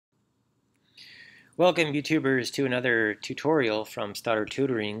Welcome YouTubers to another tutorial from Stutter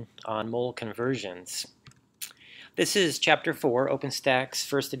Tutoring on mole conversions. This is Chapter 4, Open Stax,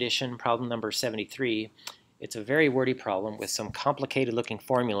 first edition, problem number 73. It's a very wordy problem with some complicated looking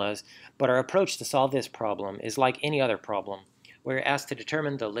formulas, but our approach to solve this problem is like any other problem. We're asked to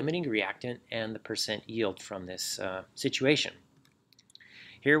determine the limiting reactant and the percent yield from this situation.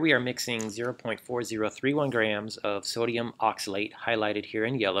 Here we are mixing 0.4031 grams of sodium oxalate, highlighted here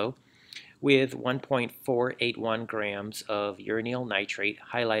in yellow, with 1.481 grams of uranyl nitrate,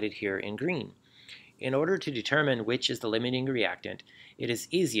 highlighted here in green. In order to determine which is the limiting reactant, it is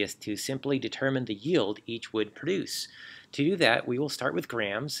easiest to simply determine the yield each would produce. To do that, we will start with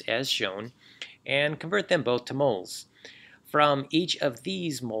grams, as shown, and convert them both to moles. From each of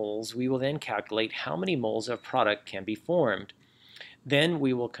these moles, we will then calculate how many moles of product can be formed. Then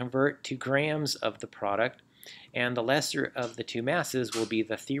we will convert to grams of the product, and the lesser of the two masses will be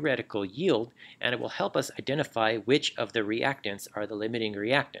the theoretical yield, and it will help us identify which of the reactants are the limiting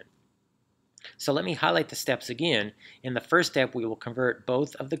reactant. So let me highlight the steps again. In the first step, we will convert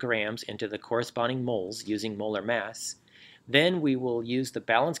both of the grams into the corresponding moles using molar mass. Then we will use the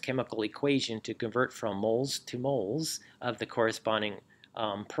balanced chemical equation to convert from moles to moles of the corresponding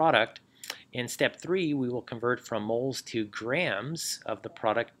product. In step 3, we will convert from moles to grams of the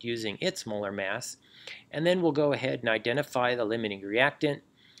product using its molar mass, and then we'll go ahead and identify the limiting reactant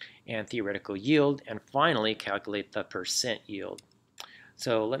and theoretical yield, and finally calculate the percent yield.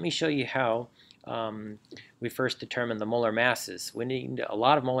 So let me show you how we first determine the molar masses. We need a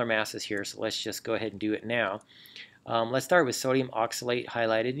lot of molar masses here, so let's just go ahead and do it now. Let's start with sodium oxalate,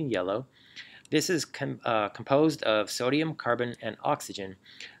 highlighted in yellow. This is composed of sodium, carbon, and oxygen.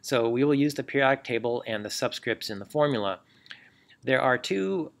 So we will use the periodic table and the subscripts in the formula. There are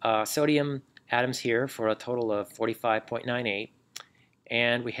two sodium atoms here for a total of 45.98.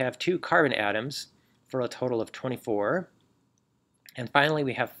 And we have two carbon atoms for a total of 24. And finally,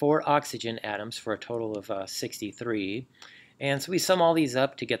 we have 4 oxygen atoms for a total of 63. And so we sum all these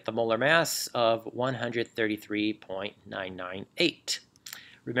up to get the molar mass of 133.998.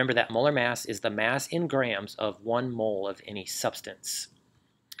 Remember that molar mass is the mass in grams of 1 mole of any substance.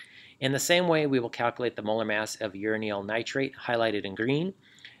 In the same way, we will calculate the molar mass of uranyl nitrate, highlighted in green.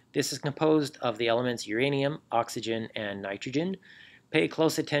 This is composed of the elements uranium, oxygen, and nitrogen. Pay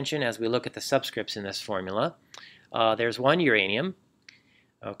close attention as we look at the subscripts in this formula. There's 1 uranium.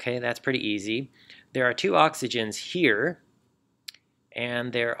 Okay, that's pretty easy. There are 2 oxygens here,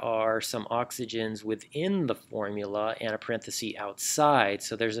 and there are some oxygens within the formula and a parenthesis outside.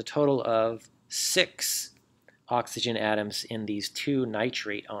 So there's a total of 6 oxygen atoms in these 2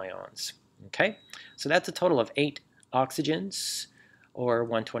 nitrate ions. Okay, so that's a total of 8 oxygens, or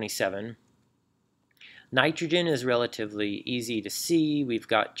 127. Nitrogen is relatively easy to see. We've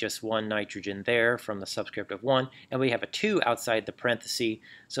got just 1 nitrogen there from the subscript of 1, and we have a 2 outside the parenthesis,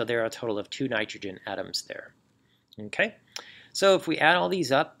 so there are a total of 2 nitrogen atoms there. Okay, so if we add all these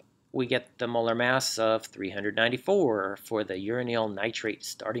up, we get the molar mass of 394 for the uranyl nitrate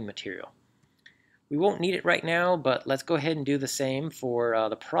starting material. We won't need it right now, but let's go ahead and do the same for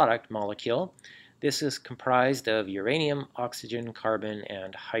the product molecule. This is comprised of uranium, oxygen, carbon,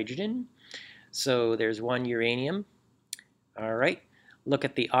 and hydrogen. So there's 1 uranium. All right. Look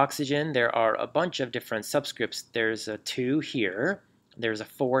at the oxygen. There are a bunch of different subscripts. There's a 2 here. There's a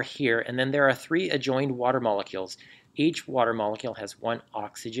 4 here. And then there are 3 adjoined water molecules. Each water molecule has 1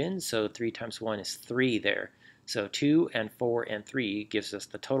 oxygen. So 3 times 1 is 3 there. So 2 and 4 and 3 gives us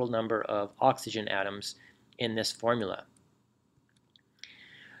the total number of oxygen atoms in this formula.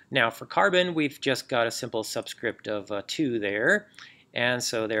 Now for carbon, we've just got a simple subscript of 2 there. And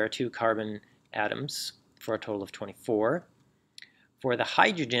so there are 2 carbon atoms for a total of 24. For the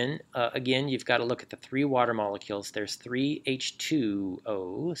hydrogen, again, you've got to look at the 3 water molecules. There's 3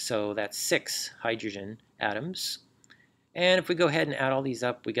 H2O, so that's 6 hydrogen atoms. And if we go ahead and add all these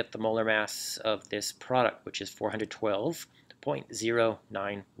up, we get the molar mass of this product, which is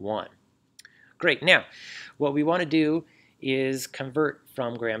 412.091. Great. Now, what we want to do is convert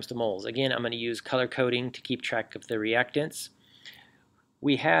from grams to moles. Again, I'm going to use color coding to keep track of the reactants.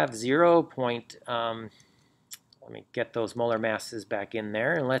 We have let me get those molar masses back in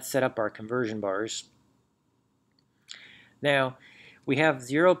there, and let's set up our conversion bars. Now, we have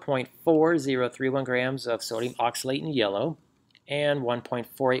 0.4031 grams of sodium oxalate in yellow and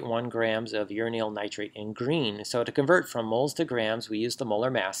 1.481 grams of uranyl nitrate in green. So to convert from moles to grams, we use the molar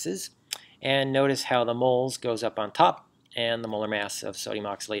masses. And notice how the moles goes up on top and the molar mass of sodium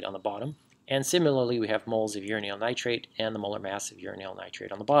oxalate on the bottom. And similarly, we have moles of uranyl nitrate and the molar mass of uranyl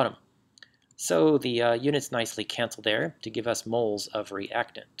nitrate on the bottom. So the units nicely cancel there to give us moles of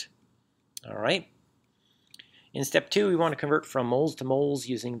reactant. All right. In step 2, we want to convert from moles to moles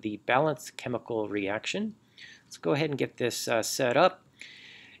using the balanced chemical reaction. Let's go ahead and get this set up.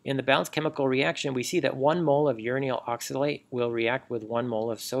 In the balanced chemical reaction, we see that 1 mole of uranyl oxalate will react with 1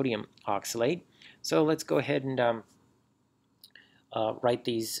 mole of sodium oxalate. So let's go ahead and write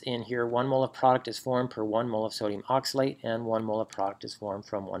these in here. 1 mole of product is formed per 1 mole of sodium oxalate, and 1 mole of product is formed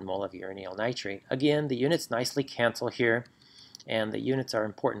from 1 mole of uranyl nitrate. Again, the units nicely cancel here, and the units are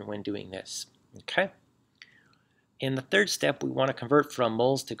important when doing this. Okay. In the third step, we want to convert from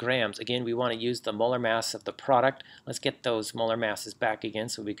moles to grams. Again, we want to use the molar mass of the product. Let's get those molar masses back again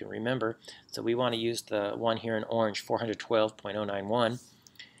so we can remember. So we want to use the one here in orange, 412.091.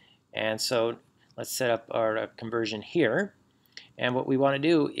 And so let's set up our conversion here. And what we want to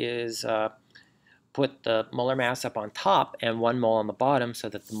do is put the molar mass up on top and 1 mole on the bottom so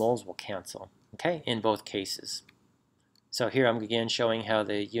that the moles will cancel, okay, in both cases. So here I'm again showing how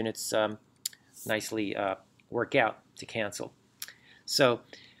the units nicely work out to cancel. So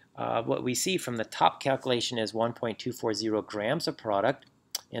what we see from the top calculation is 1.240 grams of product.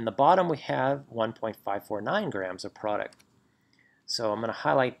 In the bottom we have 1.549 grams of product. So I'm going to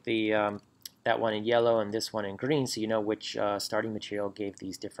highlight the that one in yellow and this one in green so you know which starting material gave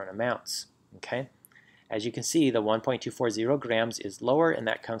these different amounts. Okay. As you can see, the 1.240 grams is lower, and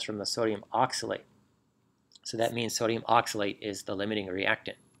that comes from the sodium oxalate. So that means sodium oxalate is the limiting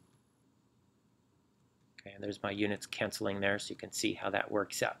reactant. Okay, and there's my units canceling there so you can see how that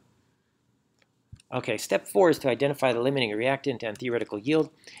works out. Okay, step 4 is to identify the limiting reactant and theoretical yield.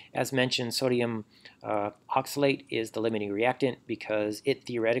 As mentioned, sodium oxalate is the limiting reactant because it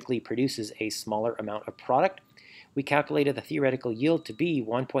theoretically produces a smaller amount of product. We calculated the theoretical yield to be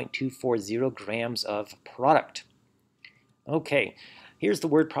 1.240 grams of product. Okay, here's the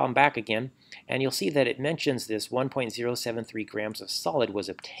word problem back again, and you'll see that it mentions this 1.073 grams of solid was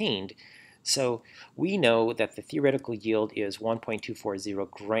obtained. So we know that the theoretical yield is 1.240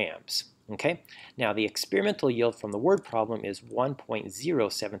 grams. Okay, now the experimental yield from the word problem is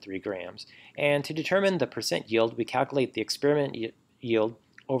 1.073 grams. And to determine the percent yield, we calculate the experiment yield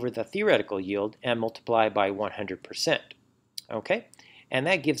over the theoretical yield and multiply by 100%. Okay, and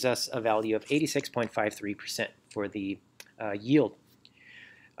that gives us a value of 86.53% for the yield.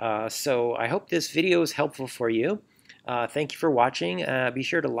 So I hope this video is helpful for you. Thank you for watching. Be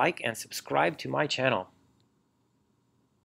sure to like and subscribe to my channel.